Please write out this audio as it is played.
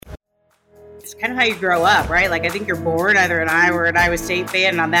it's kind of how you grow up, right? Like, I think you're born either an Iowa or an Iowa State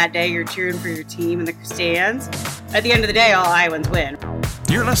fan, and on that day, you're cheering for your team in the stands. At the end of the day, all Iowans win.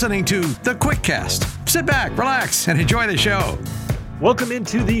 You're listening to the Kwikcast. Sit back, relax, and enjoy the show. Welcome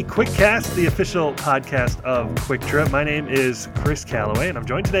into the Kwikcast, the official podcast of Kwik Trip. My name is Chris Calloway, and I'm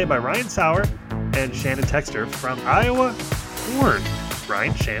joined today by Ryan Sauer and Shannon Textor from Iowa Corn.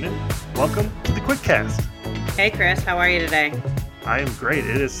 Ryan, Shannon, welcome to the Kwikcast. Hey, Chris. How are you today? I am great.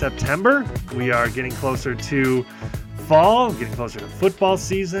 It is September. We are getting closer to fall, getting closer to football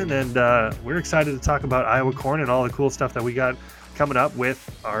season, and we're excited to talk about Iowa Corn and all the cool stuff that we got coming up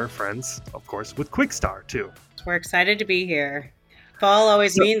with our friends, of course, with Kwik Star, too. We're excited to be here. Fall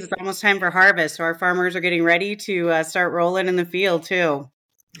always means it's almost time for harvest, so our farmers are getting ready to start rolling in the field, too.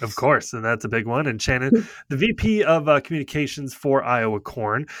 Of course, and that's a big one. And Shannon, the VP of Communications for Iowa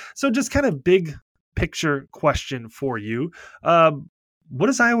Corn. So just kind of big picture question for you. What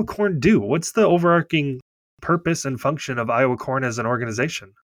does Iowa Corn do? What's the overarching purpose and function of Iowa Corn as an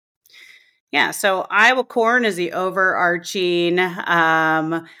organization? Yeah, so Iowa Corn is the overarching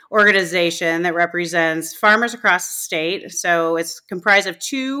organization that represents farmers across the state. So it's comprised of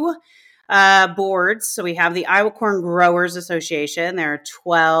two boards. So we have the Iowa Corn Growers Association. There are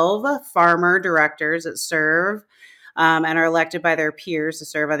 12 farmer directors that serve and are elected by their peers to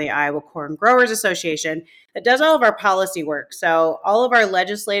serve on the Iowa Corn Growers Association that does all of our policy work. So all of our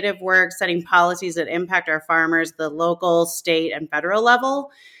legislative work, setting policies that impact our farmers, the local, state, and federal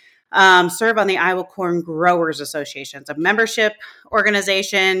level, serve on the Iowa Corn Growers Association. It's a membership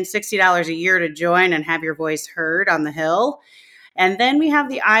organization, $60 a year to join and have your voice heard on the Hill. And then we have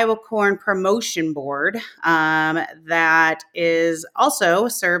the Iowa Corn Promotion Board that is also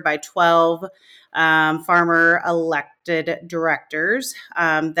served by 12 farmer elected directors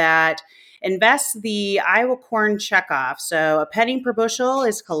that invest the Iowa Corn checkoff. So a penny per bushel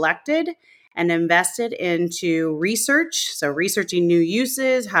is collected and invested into research. So researching new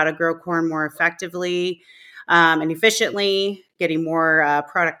uses, how to grow corn more effectively and efficiently, getting more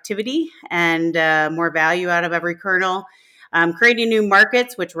productivity and more value out of every kernel. Creating new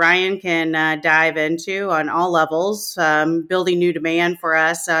markets, which Ryan can dive into on all levels, building new demand for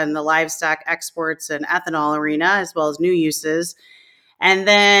us on the livestock exports and ethanol arena, as well as new uses. And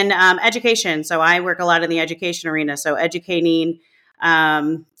then education. So I work a lot in the education arena. So educating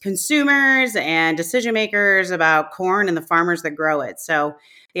consumers and decision makers about corn and the farmers that grow it. So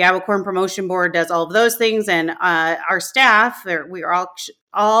the Iowa Corn Promotion Board does all of those things. And our staff, we are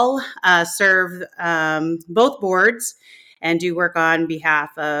all serve both boards and do work on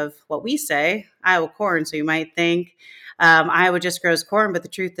behalf of what we say, Iowa Corn. So you might think Iowa just grows corn, but the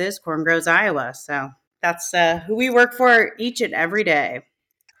truth is corn grows Iowa. So that's who we work for each and every day.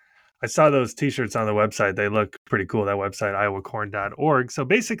 I saw those T-shirts on the website. They look pretty cool, that website, iowacorn.org. So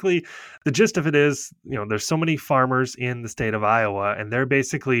basically, the gist of it is, there's so many farmers in the state of Iowa, and they're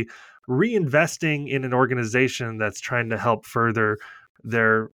basically reinvesting in an organization that's trying to help further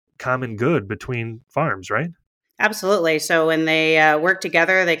their common good between farms, right? Absolutely. So when they work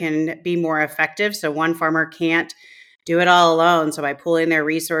together, they can be more effective. So one farmer can't do it all alone. So by pooling their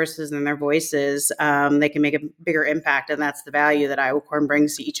resources and their voices, they can make a bigger impact. And that's the value that Iowa Corn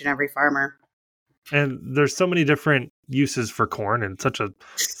brings to each and every farmer. And there's so many different uses for corn, and such a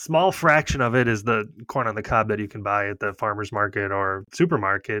small fraction of it is the corn on the cob that you can buy at the farmer's market or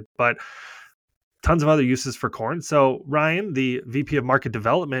supermarket. But tons of other uses for corn. So Ryan, the VP of Market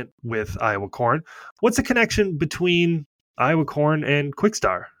Development with Iowa Corn, what's the connection between Iowa Corn and Kwik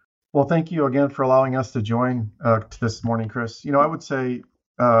Star? Well, thank you again for allowing us to join this morning, Chris. I would say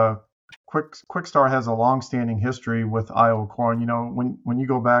Kwik Star has a long-standing history with Iowa Corn. When you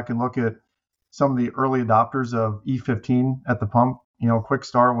go back and look at some of the early adopters of E15 at the pump, Kwik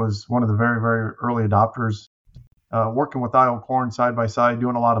Star was one of the very, very early adopters, working with Iowa Corn side by side,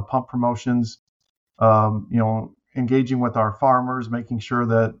 doing a lot of pump promotions, engaging with our farmers, making sure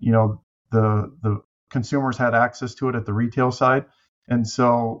that, the consumers had access to it at the retail side. And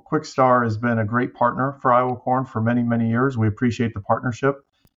so Kwik Star has been a great partner for Iowa Corn for many, many years. We appreciate the partnership,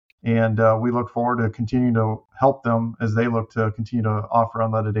 and we look forward to continuing to help them as they look to continue to offer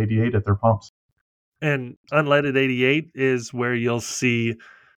Unleaded 88 at their pumps. And Unleaded 88 is where you'll see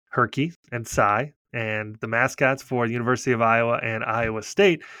Herky and Cy and the mascots for the University of Iowa and Iowa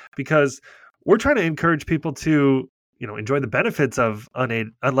State, because we're trying to encourage people to, enjoy the benefits of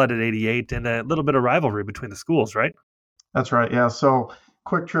Unleaded 88 and a little bit of rivalry between the schools, right? That's right. Yeah. So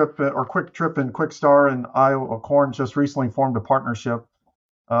Kwik Trip and Kwik Star and Iowa Corn just recently formed a partnership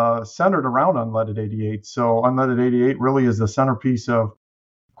centered around Unleaded 88. So Unleaded 88 really is the centerpiece of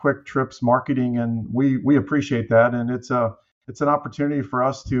Kwik Trip's marketing, and we appreciate that. And it's an opportunity for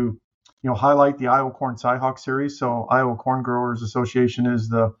us to highlight the Iowa Corn CyHawk Series. So Iowa Corn Growers Association is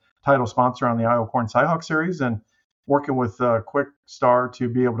the title sponsor on the Iowa Corn CyHawk Series, and working with Kwik to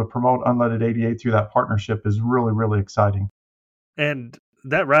be able to promote Unleaded 88 through that partnership is really, really exciting. And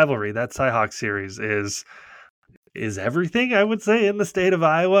that rivalry, that CyHawk Series is everything, I would say, in the state of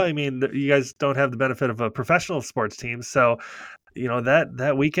Iowa. I mean, you guys don't have the benefit of a professional sports team, so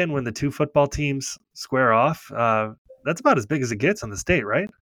that weekend when the two football teams square off, that's about as big as it gets in the state, right?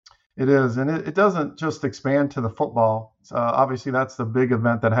 It is, and it doesn't just expand to the football. Obviously, that's the big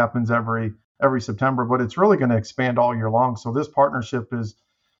event that happens every September, but it's really going to expand all year long. So this partnership is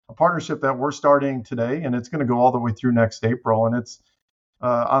a partnership that we're starting today, and it's going to go all the way through next April. And it's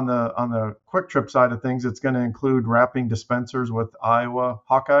on the Kwik Trip side of things, it's going to include wrapping dispensers with Iowa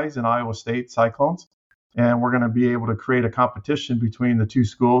Hawkeyes and Iowa State Cyclones. And we're going to be able to create a competition between the two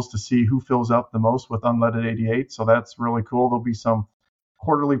schools to see who fills up the most with Unleaded 88. So that's really cool. There'll be some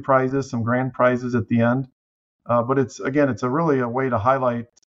quarterly prizes, some grand prizes at the end. But it's really a way to highlight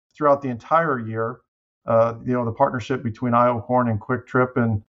throughout the entire year, the partnership between Iowa Corn and Kwik Trip.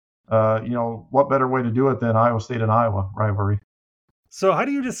 And, what better way to do it than Iowa State and Iowa rivalry? So how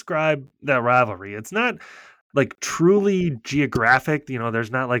do you describe that rivalry? It's not like truly geographic,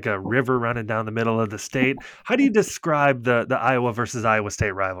 there's not like a river running down the middle of the state. How do you describe the Iowa versus Iowa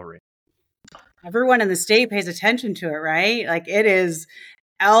State rivalry? Everyone in the state pays attention to it, right? Like it is,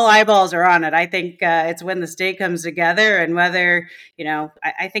 all eyeballs are on it. I think it's when the state comes together, and whether,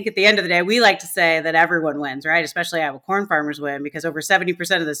 I think at the end of the day, we like to say that everyone wins, right? Especially Iowa corn farmers win, because over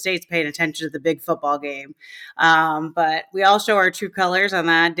 70% of the state's paying attention to the big football game. But we all show our true colors on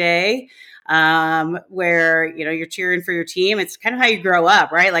that day, where, you're cheering for your team. It's kind of how you grow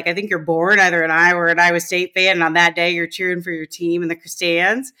up, right? Like I think you're born either an Iowa or an Iowa State fan, and on that day, you're cheering for your team in the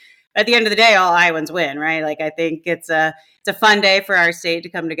stands. At the end of the day, all Iowans win, right? Like I think it's a fun day for our state to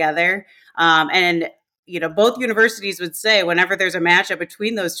come together. And both universities would say whenever there's a matchup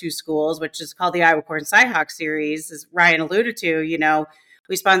between those two schools, which is called the Iowa Corn CyHawk Series, as Ryan alluded to,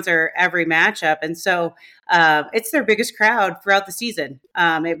 we sponsor every matchup. And so it's their biggest crowd throughout the season.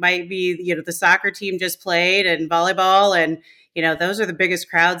 It might be, the soccer team just played and volleyball, and, those are the biggest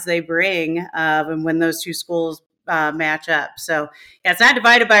crowds they bring and when those two schools match up. So it's not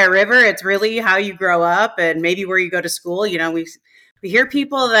divided by a river. It's really how you grow up and maybe where you go to school. We hear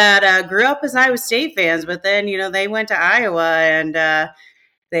people that grew up as Iowa State fans, but then, they went to Iowa and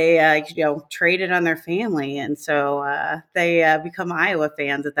they, traded on their family. And so they become Iowa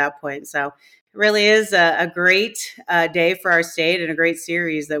fans at that point. So it really is a great day for our state and a great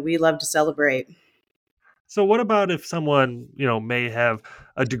series that we love to celebrate. So what about if someone, may have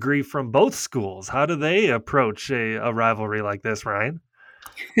a degree from both schools? How do they approach a rivalry like this, Ryan?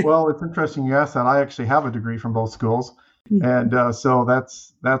 Well, it's interesting you asked that. I actually have a degree from both schools. And so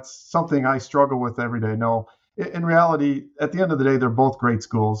that's something I struggle with every day. No, in reality, at the end of the day, they're both great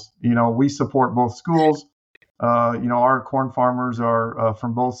schools. We support both schools. Our corn farmers are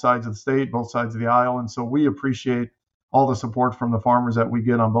from both sides of the state, both sides of the aisle. And so we appreciate all the support from the farmers that we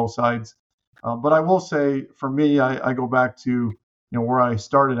get on both sides. But I will say, for me, I go back to where I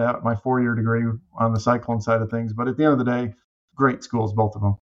started at my 4-year degree on the Cyclone side of things. But at the end of the day, great schools, both of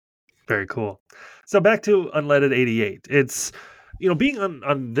them. Very cool. So back to Unleaded 88. It's being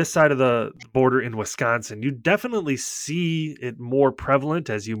on this side of the border in Wisconsin, you definitely see it more prevalent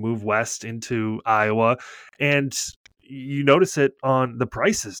as you move west into Iowa, and you notice it on the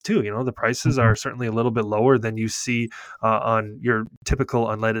prices too. The prices are certainly a little bit lower than you see on your typical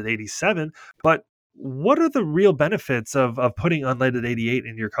Unleaded 87. But what are the real benefits of putting Unleaded 88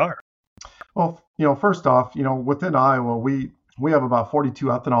 in your car? Well, first off, within Iowa, we have about 42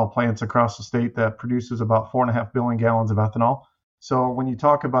 ethanol plants across the state that produces about 4.5 billion gallons of ethanol. So when you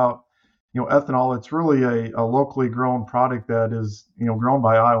talk about, ethanol, it's really a locally grown product that is, grown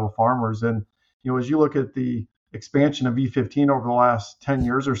by Iowa farmers. And, as you look at the expansion of E15 over the last 10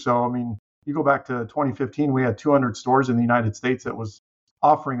 years or so, I mean, you go back to 2015, we had 200 stores in the United States that was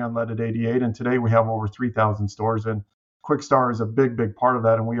offering Unleaded 88. And today we have over 3,000 stores. And Kwik is a big, big part of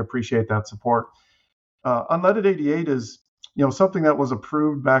that. And we appreciate that support. Unleaded 88 is, something that was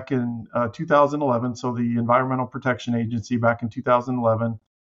approved back in 2011. So the Environmental Protection Agency back in 2011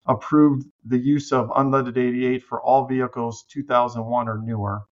 approved the use of Unleaded 88 for all vehicles 2001 or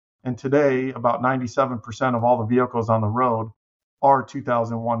newer. And today, about 97% of all the vehicles on the road are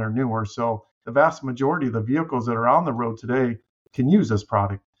 2001 or newer. So the vast majority of the vehicles that are on the road today can use this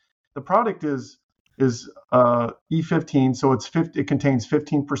product. The product is E15, so it contains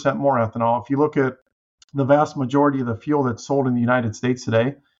 15% more ethanol. If you look at the vast majority of the fuel that's sold in the United States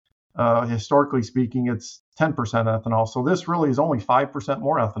today, historically speaking, it's 10% ethanol. So this really is only 5%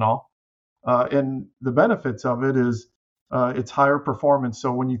 more ethanol. And the benefits of it is it's higher performance.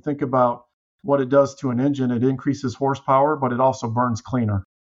 So when you think about what it does to an engine, it increases horsepower, but it also burns cleaner.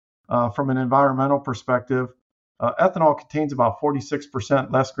 From an environmental perspective, ethanol contains about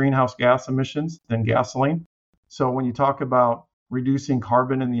 46% less greenhouse gas emissions than gasoline. So when you talk about reducing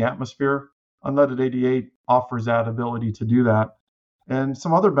carbon in the atmosphere, unleaded 88 offers that ability to do that. And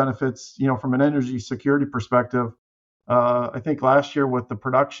some other benefits, from an energy security perspective, I think last year with the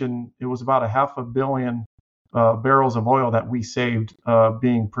production, it was about a 500 million barrels of oil that we saved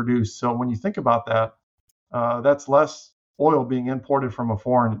being produced. So when you think about that, that's less oil being imported from a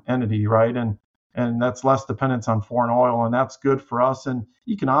foreign entity, right? And that's less dependence on foreign oil, and that's good for us. And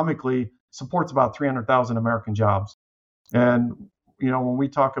economically, supports about 300,000 American jobs. And when we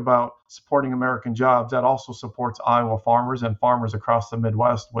talk about supporting American jobs, that also supports Iowa farmers and farmers across the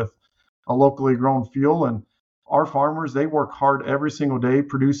Midwest with a locally grown fuel. And our farmers, they work hard every single day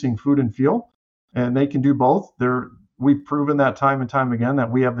producing food and fuel, and they can do both. We've proven that time and time again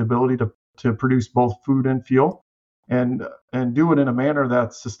that we have the ability to produce both food and fuel and do it in a manner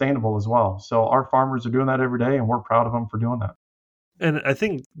that's sustainable as well. So our farmers are doing that every day, and we're proud of them for doing that. And I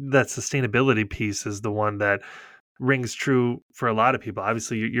think that sustainability piece is the one that rings true for a lot of people.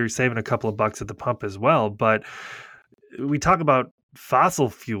 Obviously, you're saving a couple of bucks at the pump as well, but we talk about fossil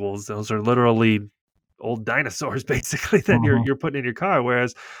fuels; those are literally old dinosaurs, basically, that Mhm. you're putting in your car.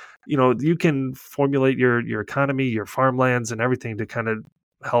 Whereas, you can formulate your economy, your farmlands, and everything to kind of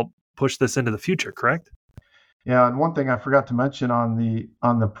help push this into the future. Correct? Yeah, and one thing I forgot to mention on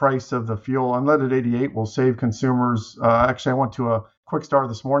the price of the fuel, unleaded 88 will save consumers. Actually, I went to a Quick Start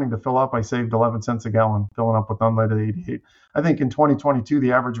this morning to fill up. I saved 11 cents a gallon filling up with unleaded 88. I think in 2022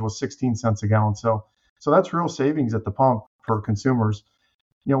 the average was 16 cents a gallon. So that's real savings at the pump for consumers.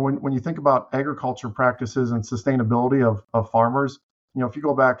 When you think about agriculture practices and sustainability of farmers, if you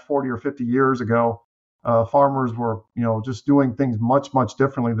go back 40 or 50 years ago, farmers were, just doing things much, much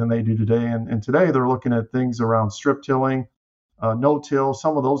differently than they do today. And today they're looking at things around strip tilling, no-till,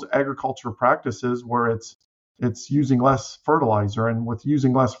 some of those agriculture practices where it's using less fertilizer. And with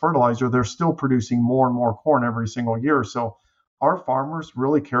using less fertilizer, they're still producing more and more corn every single year. So our farmers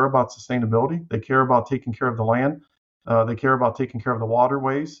really care about sustainability. They care about taking care of the land. They care about taking care of the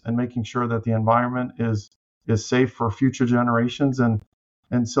waterways and making sure that the environment is safe for future generations.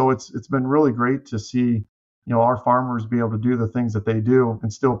 And so it's been really great to see our farmers be able to do the things that they do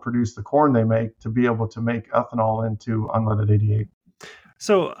and still produce the corn they make to be able to make ethanol into unleaded 88.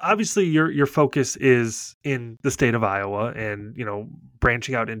 So obviously your focus is in the state of Iowa and,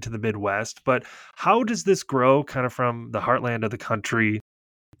 branching out into the Midwest, but how does this grow kind of from the heartland of the country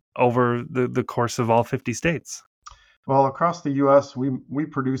over the course of all 50 states? Well, across the U.S., we have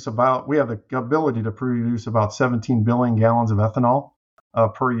the ability to produce about 17 billion gallons of ethanol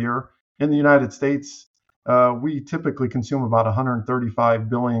per year. In the United States, we typically consume about 135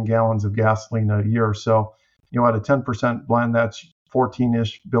 billion gallons of gasoline a year. So, at a 10% blend, that's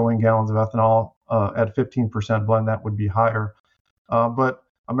 14-ish billion gallons of ethanol. At 15% blend, that would be higher. But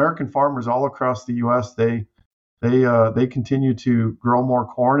American farmers all across the U.S., they continue to grow more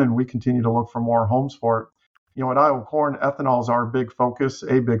corn, and we continue to look for more homes for it. At Iowa Corn, ethanol is our a big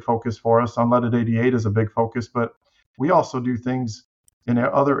focus for us. Unleaded 88 is a big focus, but we also do things in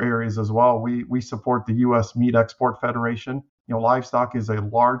other areas as well. We support the U.S. Meat Export Federation. Livestock is a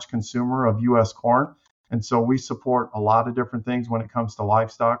large consumer of U.S. corn, and so we support a lot of different things when it comes to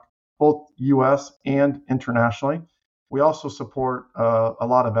livestock, both U.S. and internationally. We also support a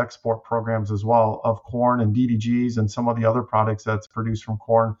lot of export programs as well of corn and DDGs and some of the other products that's produced from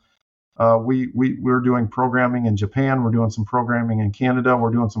corn. We're doing programming in Japan. We're doing some programming in Canada. We're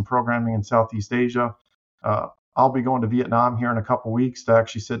doing some programming in Southeast Asia. I'll be going to Vietnam here in a couple weeks to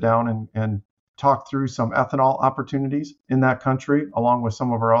actually sit down and talk through some ethanol opportunities in that country, along with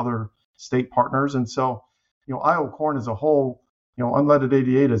some of our other state partners. And so, Iowa Corn as a whole, unleaded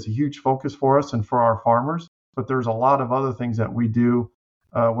 88 is a huge focus for us and for our farmers. But there's a lot of other things that we do.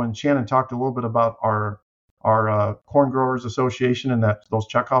 When Shannon talked a little bit about our Corn Growers Association and those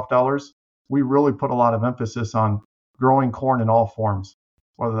checkoff dollars, we really put a lot of emphasis on growing corn in all forms,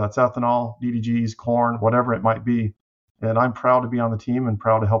 whether that's ethanol, DDGs, corn, whatever it might be. And I'm proud to be on the team and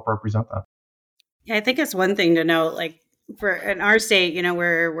proud to help represent that. Yeah, I think it's one thing to note, like for in our state,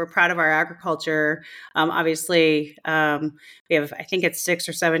 we're proud of our agriculture. Obviously, we have, I think it's 6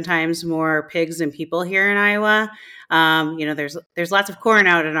 or 7 times more pigs than people here in Iowa. There's lots of corn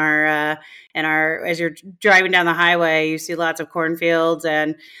out in our as you're driving down the highway, you see lots of cornfields,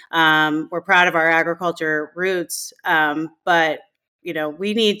 and we're proud of our agriculture roots. But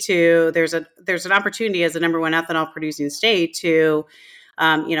we need to. There's an opportunity as the number one ethanol producing state to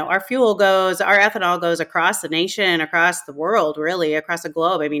Our our ethanol goes across the nation, across the world, really across the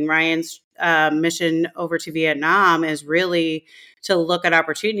globe. I mean, Ryan's mission over to Vietnam is really to look at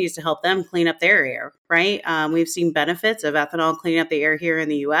opportunities to help them clean up their air, right? We've seen benefits of ethanol cleaning up the air here in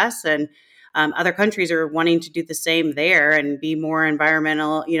the U.S., and other countries are wanting to do the same there and be more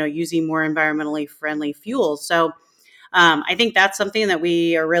environmental, using more environmentally friendly fuels. So I think that's something that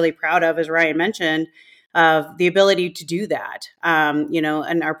we are really proud of, as Ryan mentioned, of the ability to do that.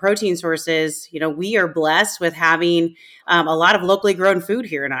 And our protein sources, we are blessed with having a lot of locally grown food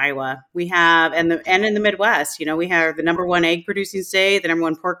here in Iowa. We have, and in the Midwest, we have the number one egg producing state, the number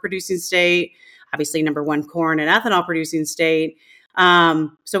one pork producing state, obviously number one corn and ethanol producing state.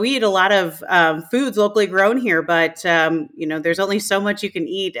 So we eat a lot of foods locally grown here, but there's only so much you can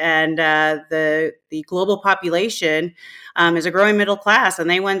eat, and the global population is a growing middle class, and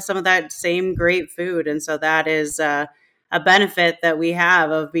they want some of that same great food, and so that is a benefit that we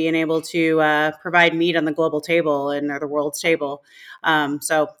have of being able to provide meat on the global table or the world's table.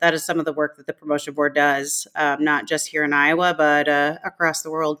 So that is some of the work that the promotion board does, not just here in Iowa, but across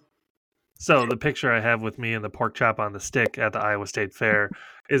the world. So the picture I have with me and the pork chop on the stick at the Iowa State Fair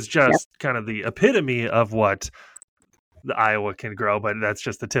is just kind of the epitome of what the Iowa can grow, but that's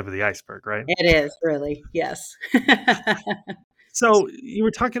just the tip of the iceberg, right? It is, really, yes. So you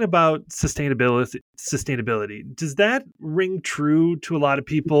were talking about sustainability. Does that ring true to a lot of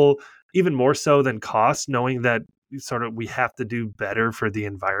people, even more so than cost, knowing that we have to do better for the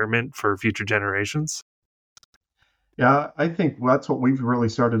environment for future generations? Yeah, I think that's what we've really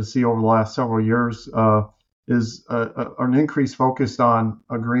started to see over the last several years is an increased focus on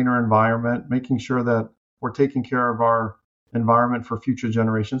a greener environment, making sure that we're taking care of our environment for future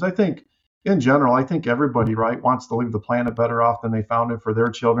generations. I think, in general, everybody, right, wants to leave the planet better off than they found it for their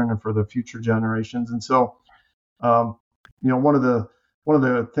children and for the future generations. And so, one of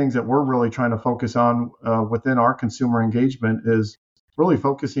the things that we're really trying to focus on within our consumer engagement is really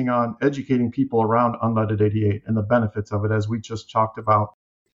focusing on educating people around unleaded 88 and the benefits of it, as we just talked about.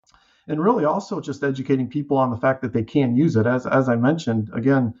 And really also just educating people on the fact that they can use it. As I mentioned,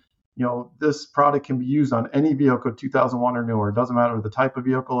 again, this product can be used on any vehicle 2001 or newer. It doesn't matter the type of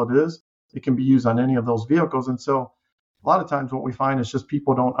vehicle it is. It can be used on any of those vehicles. And so a lot of times what we find is just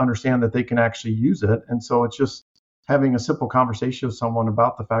people don't understand that they can actually use it. And so it's just having a simple conversation with someone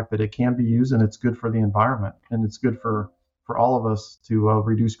about the fact that it can be used and it's good for the environment and it's good for all of us to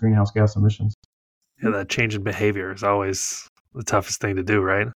reduce greenhouse gas emissions. Yeah, that change in behavior is always the toughest thing to do,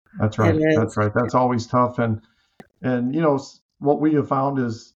 right? That's right. That's right. That's always tough. And what we have found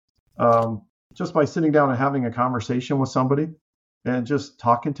is just by sitting down and having a conversation with somebody and just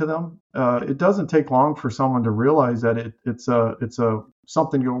talking to them, it doesn't take long for someone to realize that it's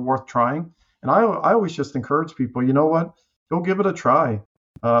something worth trying. And I always just encourage people, go give it a try.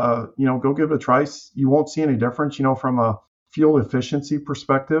 Go give it a try. You won't see any difference, from a fuel efficiency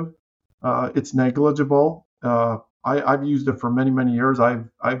perspective. It's negligible. I've used it for many, many years.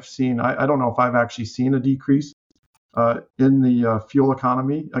 I've seen, I don't know if I've actually seen a decrease in the fuel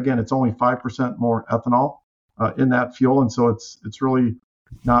economy. Again, it's only 5% more ethanol in that fuel. And so it's really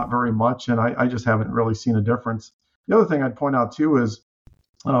not very much. And I just haven't really seen a difference. The other thing I'd point out too is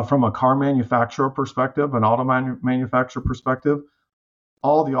from a car manufacturer perspective, an auto manufacturer perspective,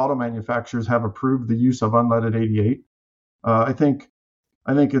 all the auto manufacturers have approved the use of unleaded 88. I think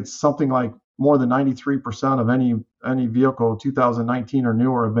it's something like more than 93% of any vehicle 2019 or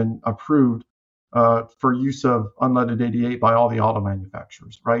newer have been approved for use of unleaded 88 by all the auto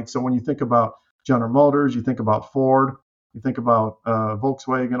manufacturers, right? So when you think about General Motors, you think about Ford, you think about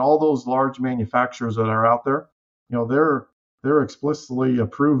Volkswagen, all those large manufacturers that are out there, they're explicitly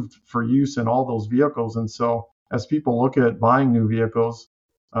approved for use in all those vehicles. And so as people look at buying new vehicles,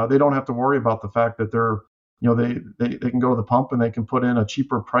 they don't have to worry about the fact that they can go to the pump and they can put in a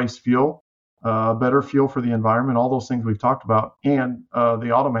cheaper price fuel, better fuel for the environment, all those things we've talked about, and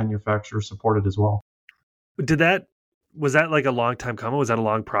the auto manufacturers support it as well. Was that like a long time coming? Was that a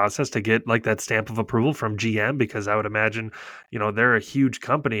long process to get like that stamp of approval from GM? Because I would imagine, they're a huge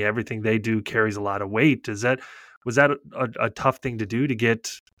company. Everything they do carries a lot of weight. Was that a tough thing to do to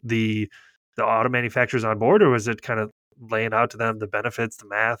get the auto manufacturers on board, or was it kind of laying out to them the benefits, the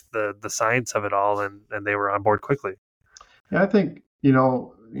math, the science of it all, and they were on board quickly? Yeah, I think,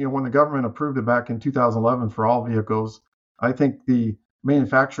 when the government approved it back in 2011 for all vehicles, I think the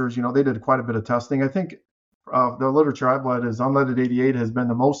manufacturers, they did quite a bit of testing. I think the literature I've read is unleaded 88 has been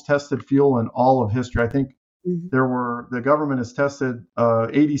the most tested fuel in all of history. I think the government has tested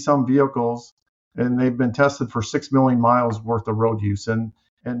 80 some vehicles, and they've been tested for 6 million miles worth of road use. And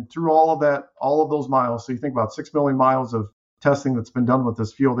through all of those miles, so you think about 6 million miles of testing that's been done with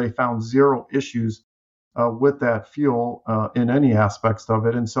this fuel, they found zero issues with that fuel in any aspects of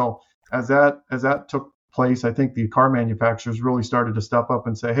it. And so as that took place, I think the car manufacturers really started to step up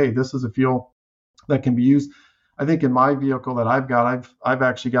and say, hey, this is a fuel that can be used. I think in my vehicle that I've got, I've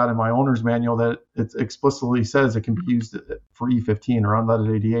actually got in my owner's manual that it explicitly says it can be used for E15 or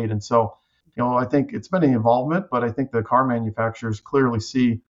unleaded 88. And so, I think it's been an involvement, but I think the car manufacturers clearly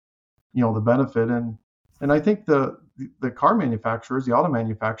see, the benefit. And I think the car manufacturers, the auto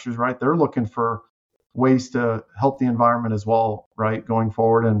manufacturers, right, they're looking for ways to help the environment as well, right, going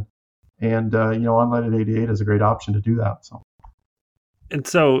forward. And unleaded 88 is a great option to do that. And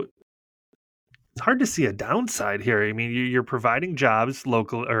so it's hard to see a downside here. I mean, you're providing jobs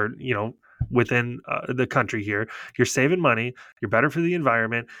local or, within the country here. You're saving money. You're better for the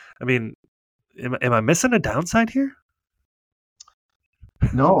environment. I mean, am I missing a downside here?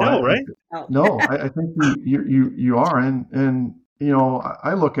 No, right? I think you are. And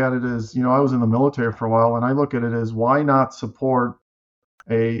I look at it as, I was in the military for a while, and I look at it as, why not support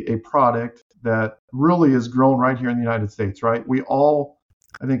a product that really is grown right here in the United States, right?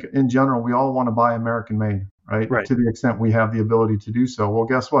 I think in general, we all want to buy American made, right? To the extent we have the ability to do so. Well,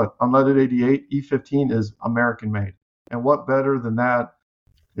 guess what? Unleaded 88 E15 is American made. And what better than that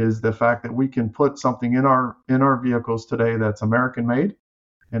is the fact that we can put something in our vehicles today that's American made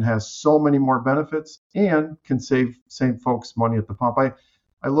and has so many more benefits and can save folks money at the pump. I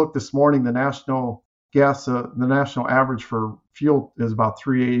looked this morning, the national average for fuel is about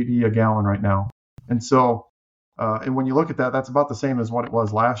 $3.80 a gallon right now. And so, and when you look at that, that's about the same as what it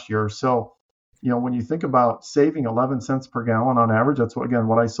was last year. So, when you think about saving 11 cents per gallon on average, that's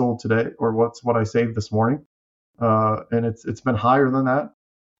what I sold today, or what I saved this morning. And it's been higher than that.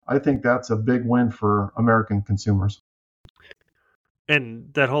 I think that's a big win for American consumers.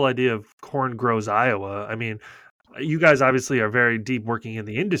 And that whole idea of corn grows Iowa, I mean, you guys obviously are very deep working in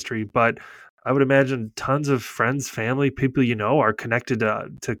the industry, but I would imagine tons of friends, family, people are connected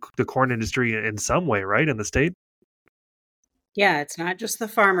to the corn industry in some way, right, in the state? Yeah, it's not just the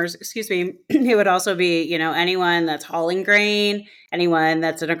farmers, excuse me. It would also be, anyone that's hauling grain, anyone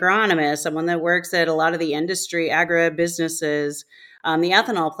that's an agronomist, someone that works at a lot of the industry, agribusinesses, the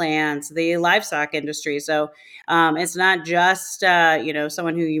ethanol plants, the livestock industry. So it's not just,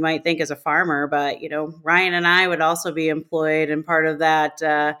 someone who you might think is a farmer, but, Ryan and I would also be employed and part of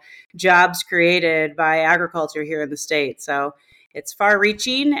that jobs created by agriculture here in the state. So it's far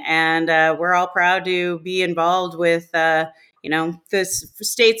reaching, and we're all proud to be involved with this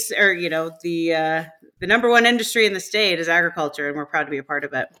state's, or the number one industry in the state is agriculture, and we're proud to be a part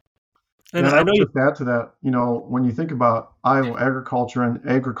of it. And I know just add to that, when you think about Iowa agriculture and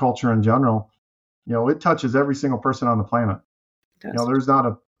agriculture in general, it touches every single person on the planet. There's not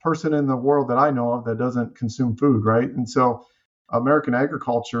a person in the world that I know of that doesn't consume food, right? And so American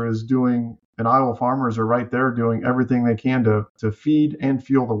agriculture is doing, and Iowa farmers are right there doing everything they can to feed and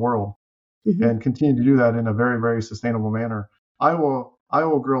fuel the world. Mm-hmm. And continue to do that in a very, very sustainable manner. Iowa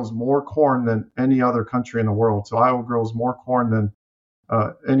grows more corn than any other country in the world. So Iowa grows more corn than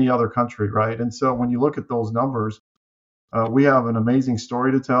any other country, right? And so when you look at those numbers, we have an amazing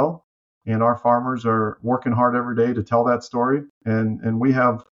story to tell, and our farmers are working hard every day to tell that story. And we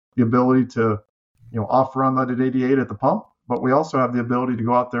have the ability to, offer unleaded 88 at the pump, but we also have the ability to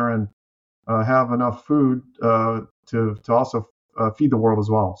go out there and have enough food to also feed the world as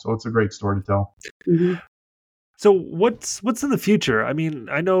well. So it's a great story to tell. Mm-hmm. So what's in the future? I mean,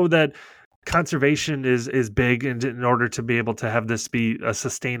 I know that conservation is big, and in order to be able to have this be a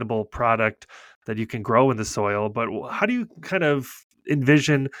sustainable product that you can grow in the soil, but how do you kind of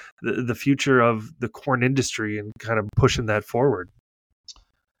envision the future of the corn industry and kind of pushing that forward?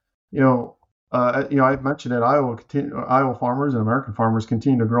 I've mentioned it. Iowa farmers and American farmers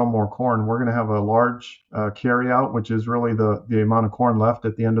continue to grow more corn. We're going to have a large carryout, which is really the amount of corn left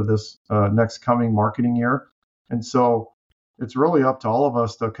at the end of this next coming marketing year. And so it's really up to all of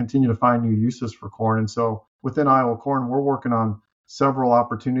us to continue to find new uses for corn. And so within Iowa Corn, we're working on several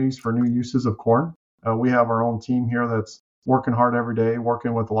opportunities for new uses of corn. We have our own team here that's working hard every day,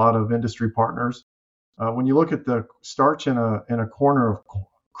 working with a lot of industry partners. When you look at the starch in a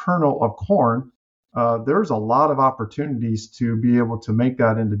kernel of corn, there's a lot of opportunities to be able to make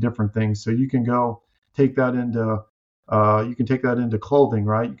that into different things. So you can go take that into clothing,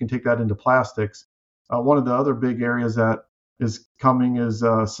 right? You can take that into plastics. One of the other big areas that is coming is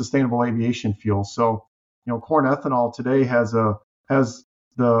sustainable aviation fuel. So, corn ethanol today has a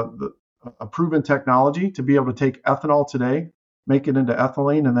proven technology to be able to take ethanol today, make it into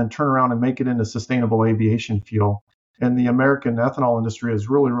ethylene, and then turn around and make it into sustainable aviation fuel. And the American ethanol industry is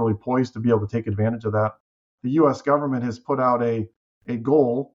really, really poised to be able to take advantage of that. the U.S. government has put out a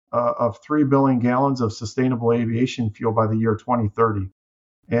goal of 3 billion gallons of sustainable aviation fuel by the year 2030.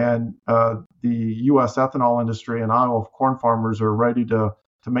 And the U.S. ethanol industry and Iowa corn farmers are ready to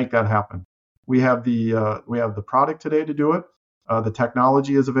make that happen. We have the product today to do it. The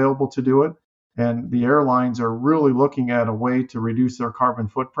technology is available to do it. And the airlines are really looking at a way to reduce their carbon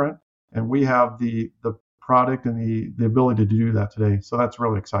footprint. And we have the product and the ability to do that today. So that's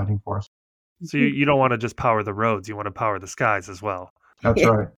really exciting for us. So you don't want to just power the roads. You want to power the skies as well. That's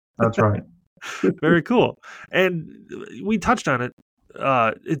right. That's right. Very cool. And we touched on it.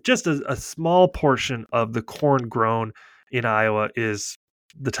 It's just a small portion of the corn grown in Iowa is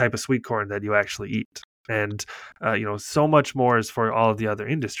the type of sweet corn that you actually eat. And, so much more is for all of the other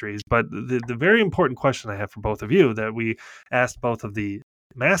industries. But the very important question I have for both of you that we asked both of the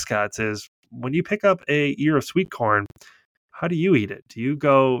mascots is, when you pick up a ear of sweet corn, how do you eat it? Do you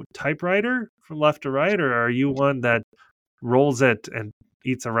go typewriter from left to right, or are you one that rolls it and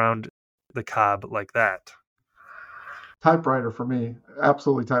eats around the cob like that? Typewriter for me,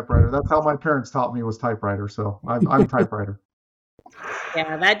 absolutely typewriter. That's how my parents taught me, was typewriter. So I'm typewriter.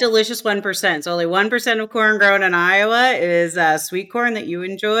 Yeah, that delicious 1%. So only 1% of corn grown in Iowa is sweet corn that you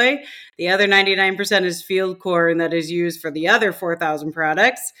enjoy. The other 99% is field corn that is used for the other 4,000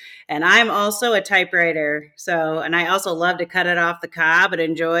 products. And I'm also a typewriter. And I also love to cut it off the cob and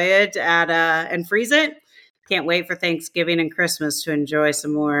enjoy it and freeze it. Can't wait for Thanksgiving and Christmas to enjoy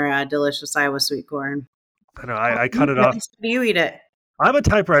some more delicious Iowa sweet corn. I know. I cut it off. How do you eat it? I'm a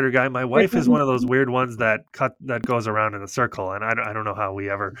typewriter guy. My wife is one of those weird ones that goes around in a circle, and I don't know how we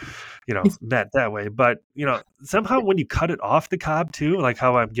ever, met that way. But somehow when you cut it off the cob too, like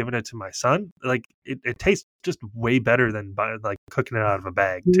how I'm giving it to my son, like it tastes just way better than like cooking it out of a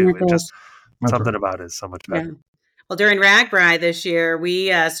bag too. It just something about it is so much better. Yeah. Well, during RAGBRAI this year, we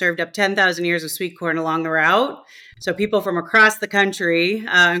served up 10,000 ears of sweet corn along the route. So people from across the country,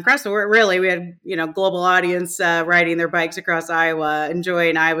 across the world, really, we had, global audience riding their bikes across Iowa,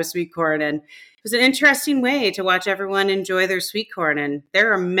 enjoying Iowa sweet corn. And it was an interesting way to watch everyone enjoy their sweet corn. And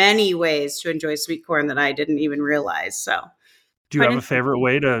there are many ways to enjoy sweet corn that I didn't even realize. So, do you have a favorite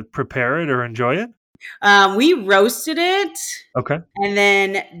way to prepare it or enjoy it? We roasted it. Okay. And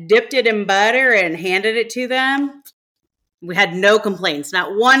then dipped it in butter and handed it to them. We had no complaints,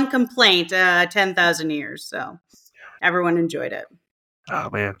 not one complaint, 10,000 years. So everyone enjoyed it. Oh,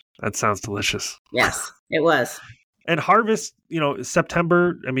 man, that sounds delicious. Yes, it was. And harvest,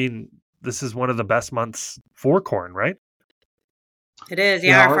 September, this is one of the best months for corn, right? It is.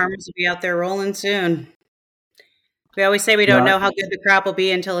 Yeah, our farmers will be out there rolling soon. We always say we don't know how good the crop will be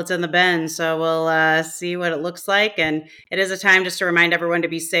until it's in the bin. So we'll see what it looks like. And it is a time just to remind everyone to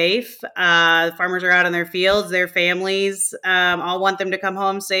be safe. The farmers are out in their fields, their families all want them to come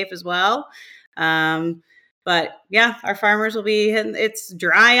home safe as well. But yeah, our farmers will be, it's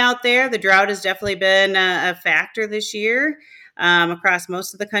dry out there. The drought has definitely been a factor this year across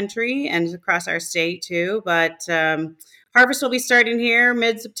most of the country and across our state too. But harvest will be starting here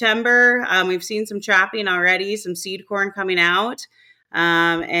mid-September. We've seen some chopping already, some seed corn coming out.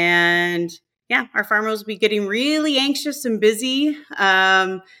 And yeah, our farmers will be getting really anxious and busy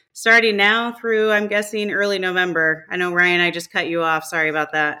starting now through, I'm guessing, early November. I know, Ryan, I just cut you off. Sorry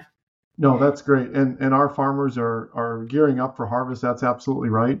about that. No, that's great. And our farmers are gearing up for harvest. That's absolutely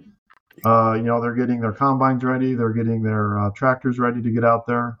right. They're getting their combines ready. They're getting their tractors ready to get out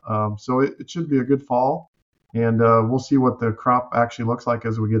there. So it should be a good fall. And we'll see what the crop actually looks like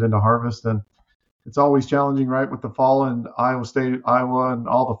as we get into harvest. And it's always challenging, right, with the fall in Iowa, and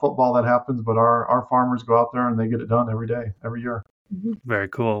all the football that happens. But our farmers go out there and they get it done every day, every year. Very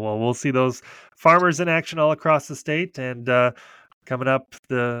cool. Well, we'll see those farmers in action all across the state. And coming up,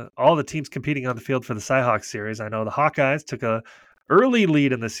 all the teams competing on the field for the CyHawk Series. I know the Hawkeyes took a early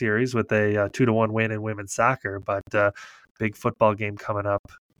lead in the series with a 2-1 win in women's soccer. But big football game coming up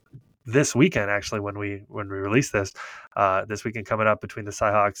this weekend, actually, when we release this weekend coming up between the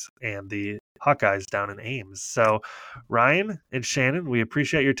CyHawks and the Hawkeyes down in Ames. So Ryan and Shannon, we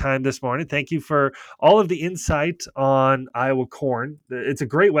appreciate your time this morning. Thank you for all of the insight on Iowa corn. It's a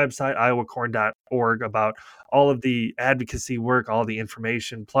great website, iowacorn.org, about all of the advocacy work, all the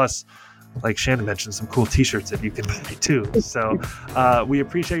information, plus, like Shannon mentioned, some cool t-shirts that you can buy too. So we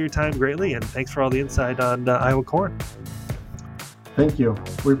appreciate your time greatly, and thanks for all the insight on Iowa corn. Thank you.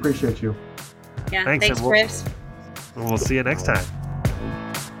 We appreciate you. Yeah, thanks Chris. We'll see you next time.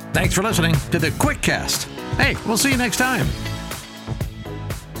 Thanks for listening to the Kwik Cast. Hey, we'll see you next time.